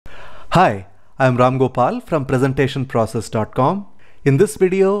Hi, I'm Ram Gopal from presentationprocess.com. In this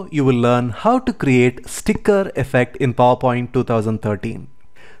video, you will learn how to create sticker effect in PowerPoint 2013.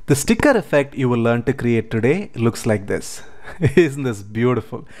 The sticker effect you will learn to create today looks like this. Isn't this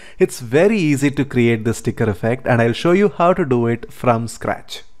beautiful? It's very easy to create the sticker effect and I'll show you how to do it from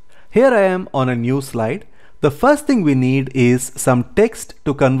scratch. Here I am on a new slide. The first thing we need is some text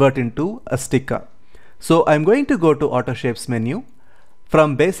to convert into a sticker. So I'm going to go to Auto Shapes menu.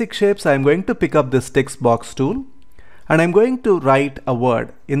 From basic shapes, I'm going to pick up this text box tool and I'm going to write a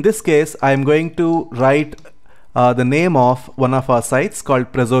word. In this case, I'm going to write the name of one of our sites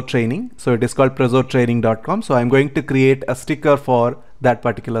called Prezo Training. So it is called prezotraining.com. So I'm going to create a sticker for that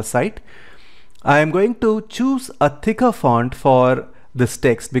particular site. I am going to choose a thicker font for this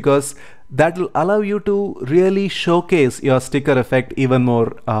text because that will allow you to really showcase your sticker effect even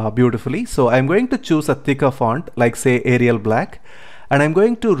more beautifully. So I'm going to choose a thicker font like say Arial Black. And I'm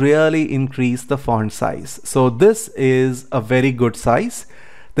going to really increase the font size. So this is a very good size.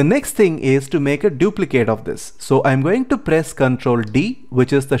 The next thing is to make a duplicate of this. So I'm going to press Ctrl D,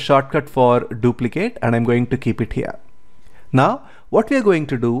 which is the shortcut for duplicate, and I'm going to keep it here. Now, what we are going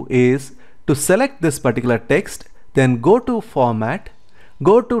to do is to select this particular text, then go to Format,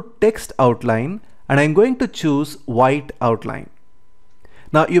 go to Text Outline, and I'm going to choose White Outline.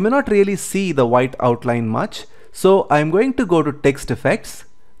 Now, you may not really see the white outline much. So I'm going to go to Text Effects,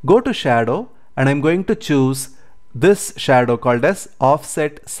 go to Shadow, and I'm going to choose this shadow called as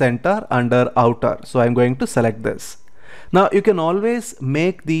Offset Center under Outer. So I'm going to select this. Now you can always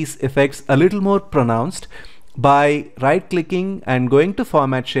make these effects a little more pronounced by right-clicking and going to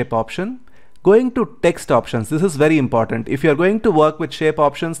Format Shape option, going to Text Options. This is very important. If you're going to work with shape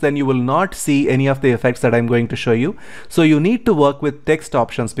options, then you will not see any of the effects that I'm going to show you. So you need to work with text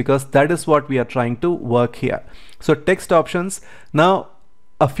options because that is what we are trying to work here. So text options. Now,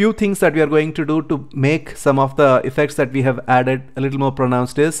 a few things that we are going to do to make some of the effects that we have added a little more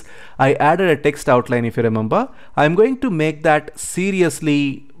pronounced is I added a text outline, if you remember. I'm going to make that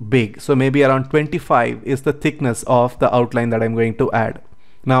seriously big. So maybe around 25 is the thickness of the outline that I'm going to add.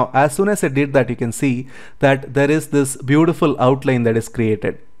 Now, as soon as I did that, you can see that there is this beautiful outline that is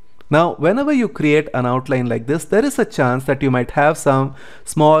created. Now, whenever you create an outline like this, there is a chance that you might have some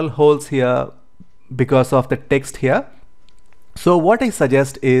small holes here because of the text here. So what I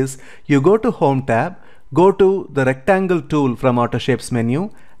suggest is you go to Home tab, go to the rectangle tool from Auto Shapes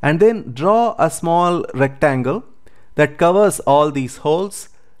menu, and then draw a small rectangle that covers all these holes.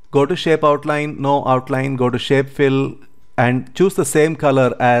 Go to Shape Outline, No Outline, go to Shape Fill, and choose the same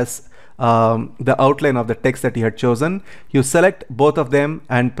color as the outline of the text that you had chosen. You select both of them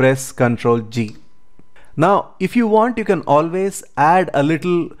and press Ctrl G. Now, if you want, you can always add a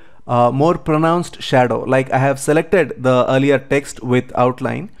little more pronounced shadow. Like I have selected the earlier text with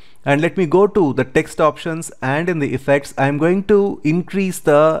outline, and let me go to the text options, and in the effects, I'm going to increase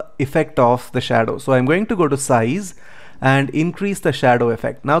the effect of the shadow. So I'm going to go to size and increase the shadow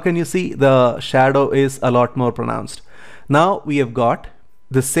effect. Now, can you see the shadow is a lot more pronounced? Now we have got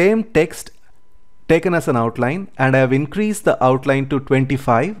the same text taken as an outline, and I have increased the outline to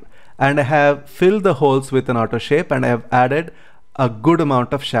 25, and I have filled the holes with an auto shape, and I have added a good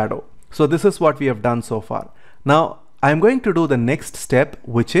amount of shadow. So this is what we have done so far. Now I'm going to do the next step,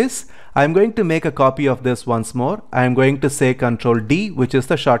 which is I'm going to make a copy of this once more. I'm going to say Ctrl D, which is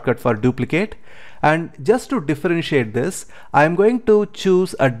the shortcut for duplicate. And just to differentiate this, I'm going to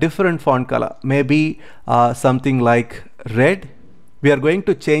choose a different font color, maybe something like red. We are going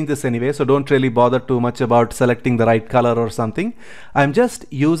to change this anyway, so don't really bother too much about selecting the right color or something. I'm just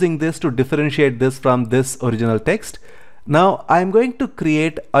using this to differentiate this from this original text. Now I'm going to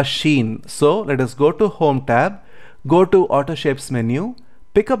create a sheen. So let us go to Home tab, go to Auto Shapes menu,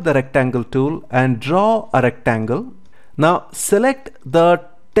 pick up the rectangle tool and draw a rectangle. Now select the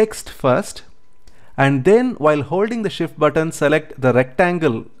text first, and then while holding the shift button, select the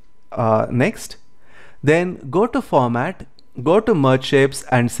rectangle next. Then go to Format, go to Merge Shapes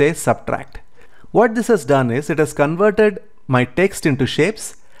and say Subtract. What this has done is it has converted my text into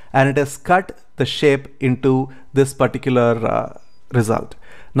shapes, and it has cut the shape into this particular result.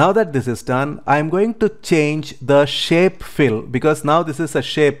 Now that this is done, I'm going to change the shape fill because now this is a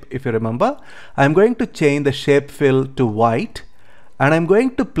shape, if you remember. I'm going to change the shape fill to white, and I'm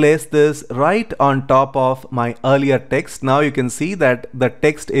going to place this right on top of my earlier text. Now you can see that the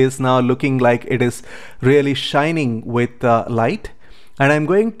text is now looking like it is really shining with light, and I'm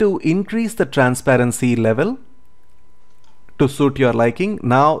going to increase the transparency level to suit your liking.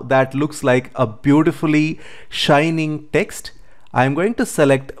 Now that looks like a beautifully shining text. I'm going to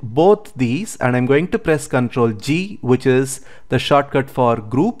select both these and I'm going to press Ctrl G, which is the shortcut for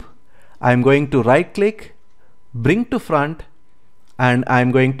group. I'm going to right click, bring to front, and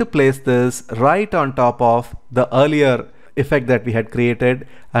I'm going to place this right on top of the earlier effect that we had created,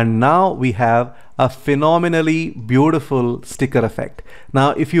 and now we have a phenomenally beautiful sticker effect.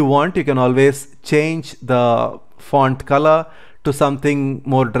 Now if you want, you can always change the font color to something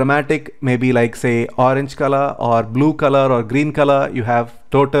more dramatic, maybe like say orange color or blue color or green color. You have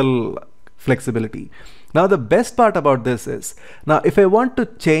total flexibility. Now the best part about this is, now if I want to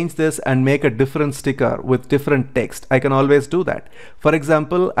change this and make a different sticker with different text, I can always do that. For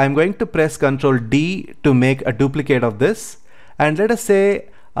example, I'm going to press Ctrl D to make a duplicate of this, and let us say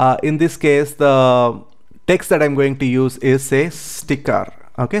in this case the text that I'm going to use is say sticker.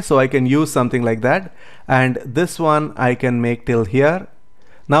 Okay, so I can use something like that, and this one I can make till here.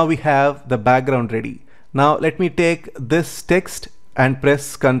 Now we have the background ready. Now let me take this text and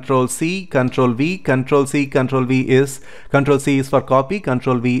press Ctrl C, Ctrl V, Ctrl C, Ctrl V is, Ctrl C is for copy,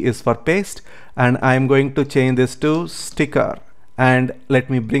 Ctrl V is for paste, and I'm going to change this to sticker, and let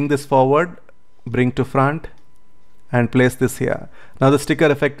me bring this forward, bring to front, and place this here. Now the sticker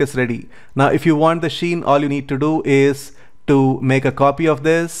effect is ready. Now if you want the sheen, all you need to do is to make a copy of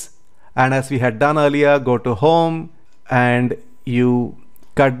this, and as we had done earlier, go to home and you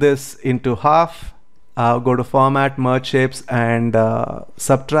cut this into half. Go to format, merge shapes, and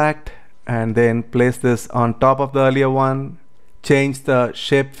subtract, and then place this on top of the earlier one. Change the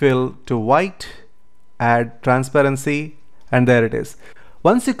shape fill to white, add transparency, and there it is.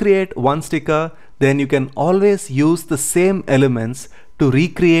 Once you create one sticker, then you can always use the same elements to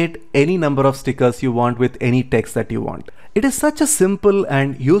recreate any number of stickers you want with any text that you want. It is such a simple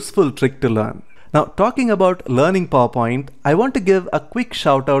and useful trick to learn. Now, talking about learning PowerPoint, I want to give a quick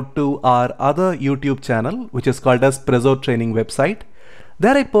shout out to our other YouTube channel, which is called as Prezzo Training website.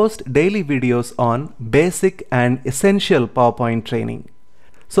 There I post daily videos on basic and essential PowerPoint training.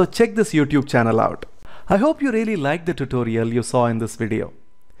 So check this YouTube channel out. I hope you really liked the tutorial you saw in this video.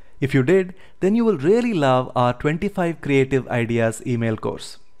 If you did, then you will really love our 25 Creative Ideas email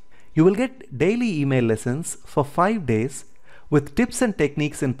course. You will get daily email lessons for 5 days with tips and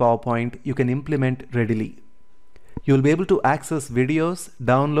techniques in PowerPoint you can implement readily. You will be able to access videos,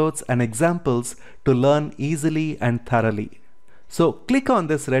 downloads, and examples to learn easily and thoroughly. So click on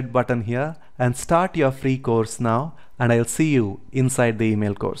this red button here and start your free course now, and I'll see you inside the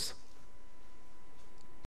email course.